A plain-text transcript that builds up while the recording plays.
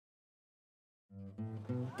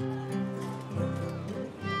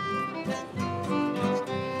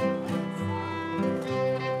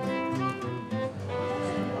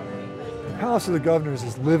The Palace of the Governors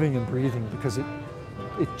is living and breathing because it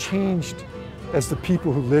changed as the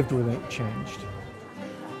people who lived within it changed.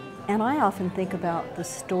 And I often think about the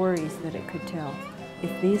stories that it could tell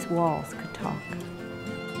if these walls could talk.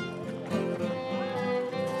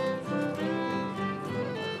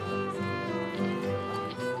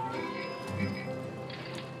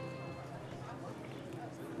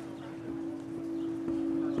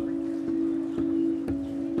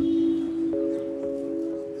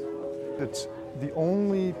 It's the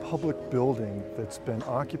only public building that's been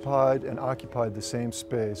occupied and occupied the same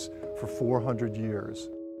space for 400 years.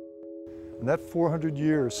 And that 400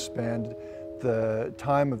 years spanned the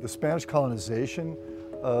time of the Spanish colonization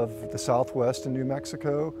of the Southwest in New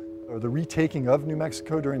Mexico, or the retaking of New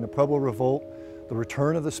Mexico during the Pueblo Revolt, the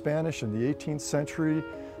return of the Spanish in the 18th century,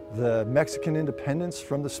 the Mexican independence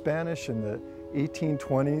from the Spanish in the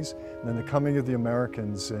 1820s, and then the coming of the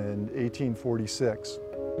Americans in 1846.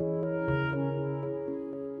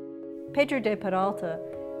 Pedro de Peralta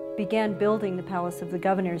began building the Palace of the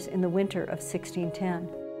Governors in the winter of 1610.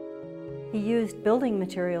 He used building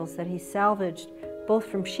materials that he salvaged both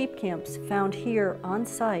from sheep camps found here on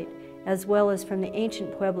site as well as from the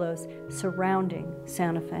ancient pueblos surrounding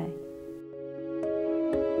Santa Fe.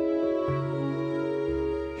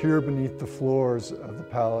 Here beneath the floors of the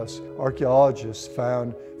palace, archaeologists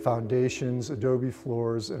found foundations, adobe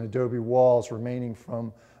floors, and adobe walls remaining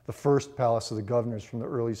from the first Palace of the Governors from the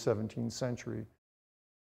early 17th century.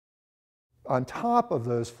 On top of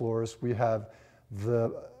those floors, we have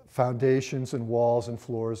the foundations and walls and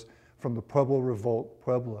floors from the Pueblo Revolt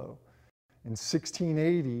Pueblo. In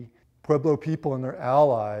 1680, Pueblo people and their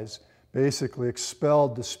allies basically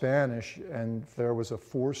expelled the Spanish, and there was a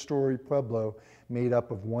 4-story Pueblo made up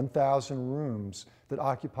of 1,000 rooms that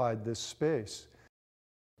occupied this space.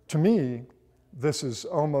 To me, this is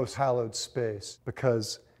almost hallowed space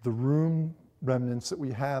because the room remnants that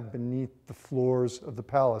we have beneath the floors of the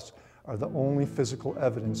palace are the only physical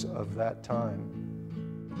evidence of that time.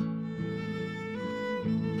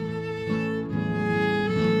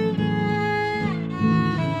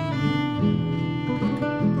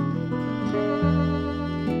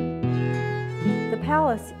 The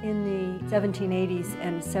palace in the 1780s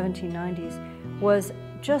and 1790s was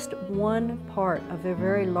just one part of a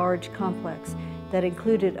very large complex that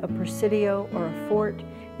included a presidio or a fort.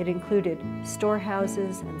 It included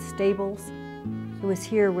storehouses and stables. It was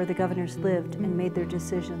here where the governors lived and made their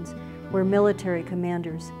decisions, where military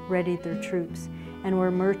commanders readied their troops, and where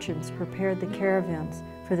merchants prepared the caravans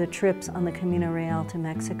for the trips on the Camino Real to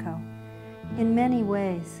Mexico. In many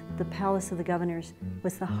ways, the Palace of the Governors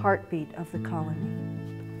was the heartbeat of the colony.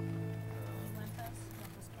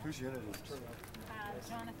 Whose unit is this?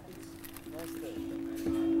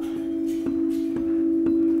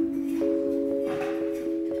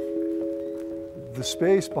 The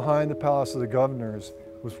space behind the Palace of the Governors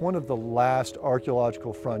was one of the last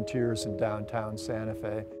archaeological frontiers in downtown Santa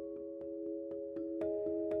Fe.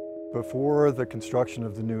 Before the construction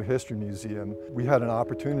of the new History Museum, we had an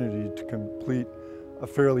opportunity to complete a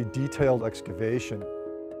fairly detailed excavation.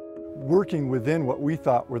 Working within what we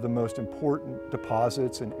thought were the most important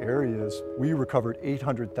deposits and areas, we recovered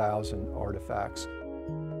 800,000 artifacts.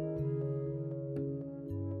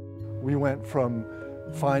 We went from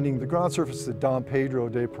finding the ground surface that Don Pedro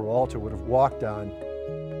de Peralta would have walked on.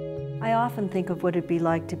 I often think of what it'd be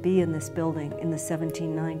like to be in this building in the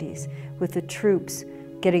 1790s with the troops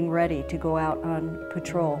getting ready to go out on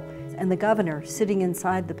patrol and the governor sitting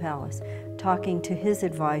inside the palace talking to his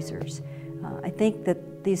advisors. I think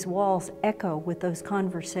that these walls echo with those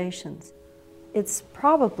conversations. It's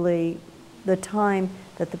probably the time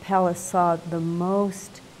that the palace saw the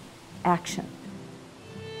most action.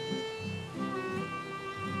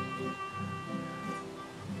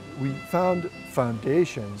 We found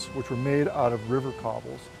foundations which were made out of river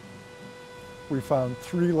cobbles. We found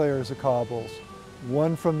 3 layers of cobbles,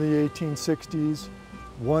 one from the 1860s,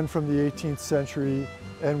 one from the 18th century,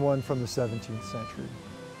 and one from the 17th century.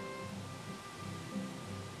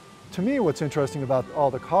 To me, what's interesting about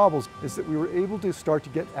all the cobbles is that we were able to start to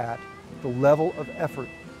get at the level of effort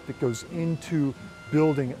that goes into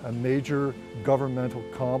building a major governmental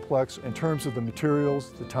complex in terms of the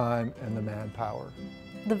materials, the time, and the manpower.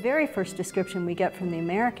 The very first description we get from the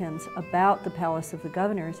Americans about the Palace of the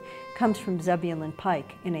Governors comes from Zebulon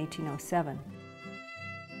Pike in 1807.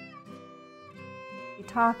 He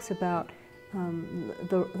talks about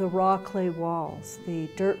the raw clay walls, the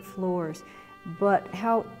dirt floors, but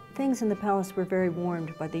how Things in the palace were very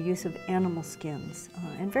warmed by the use of animal skins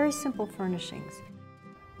and very simple furnishings.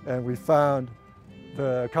 And we found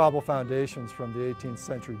the cobble foundations from the 18th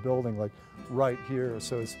century building like right here.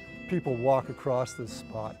 So as people walk across this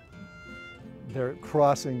spot, they're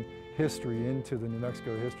crossing history into the New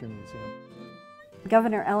Mexico History Museum.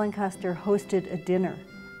 Governor Alencastre hosted a dinner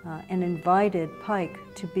and invited Pike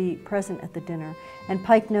to be present at the dinner. And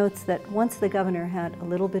Pike notes that once the governor had a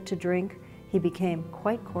little bit to drink, he became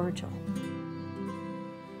quite cordial.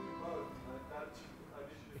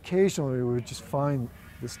 Occasionally we would just find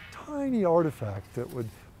this tiny artifact that would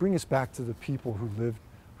bring us back to the people who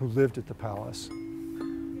lived at the palace.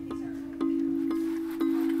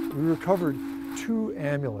 We recovered 2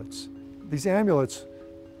 amulets. These amulets,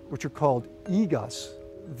 which are called igas,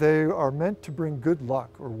 they are meant to bring good luck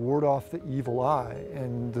or ward off the evil eye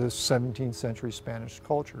in the 17th century Spanish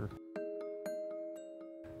culture.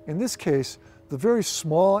 In this case, the very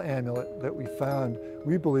small amulet that we found,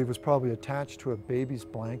 we believe was probably attached to a baby's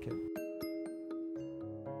blanket.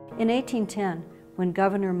 In 1810, when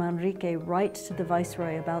Governor Manrique writes to the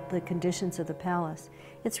Viceroy about the conditions of the palace,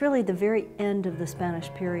 it's really the very end of the Spanish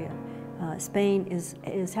period. Spain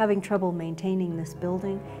is having trouble maintaining this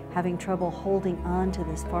building, having trouble holding on to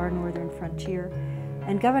this far northern frontier.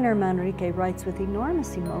 And Governor Manrique writes with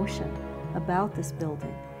enormous emotion about this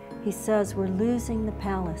building. He says, we're losing the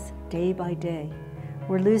palace day by day.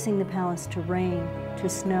 We're losing the palace to rain, to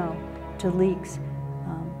snow, to leaks.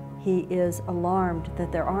 He is alarmed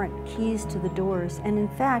that there aren't keys to the doors, and in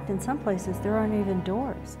fact, in some places, there aren't even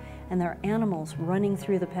doors. And there are animals running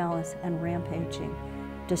through the palace and rampaging,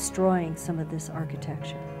 destroying some of this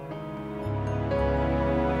architecture.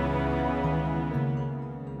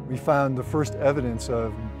 We found the first evidence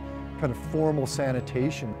of kind of formal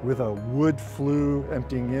sanitation with a wood flue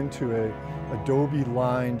emptying into a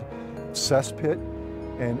adobe-lined cesspit.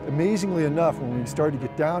 And amazingly enough, when we started to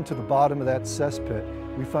get down to the bottom of that cesspit,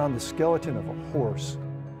 we found the skeleton of a horse.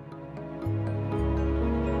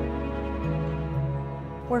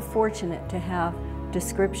 We're fortunate to have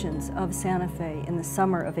descriptions of Santa Fe in the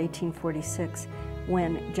summer of 1846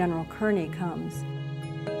 when General Kearny comes.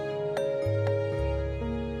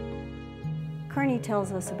 Kearny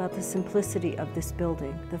tells us about the simplicity of this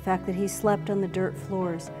building, the fact that he slept on the dirt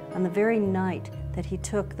floors on the very night that he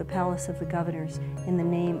took the Palace of the Governors in the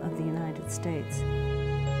name of the United States.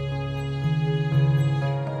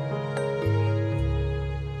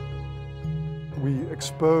 We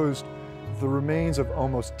exposed the remains of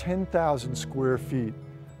almost 10,000 square feet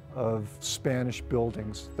of Spanish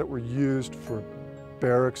buildings that were used for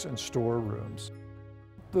barracks and storerooms.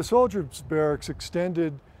 The soldiers' barracks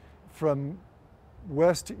extended from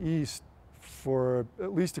west to east for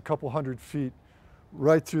at least a couple hundred feet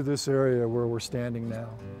right through this area where we're standing now.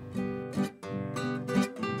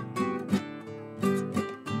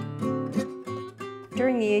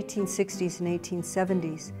 During the 1860s and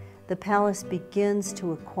 1870s, the palace begins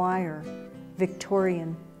to acquire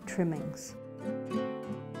Victorian trimmings.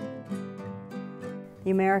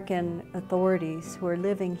 The American authorities who are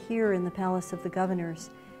living here in the Palace of the Governors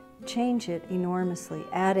change it enormously,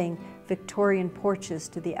 adding Victorian porches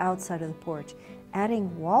to the outside of the porch,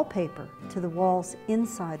 adding wallpaper to the walls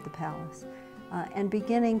inside the palace, and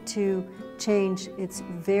beginning to change its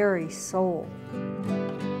very soul.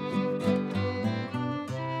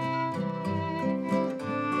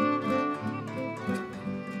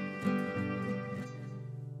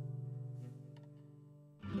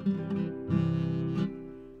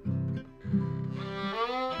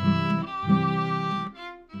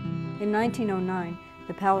 In 1909,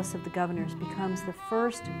 the Palace of the Governors becomes the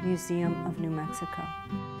first museum of New Mexico.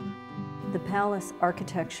 The palace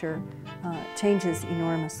architecture changes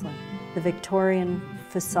enormously. The Victorian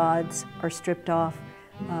facades are stripped off.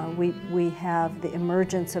 We have the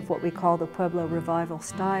emergence of what we call the Pueblo Revival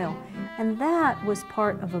style, and that was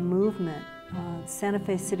part of a movement. Santa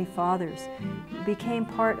Fe City Fathers became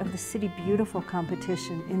part of the City Beautiful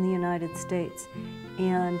competition in the United States,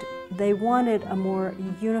 and they wanted a more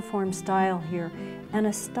uniform style here, and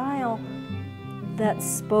a style that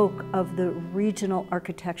spoke of the regional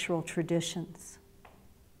architectural traditions.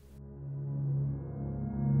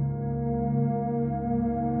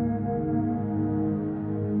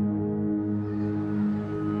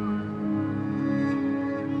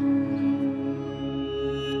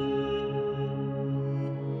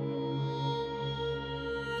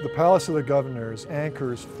 The Palace of the Governors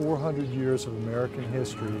anchors 400 years of American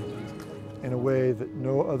history in a way that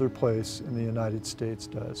no other place in the United States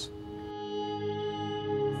does.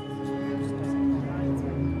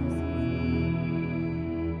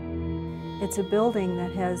 It's a building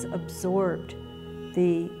that has absorbed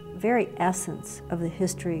the very essence of the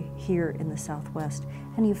history here in the Southwest,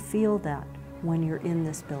 and you feel that when you're in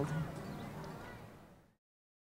this building.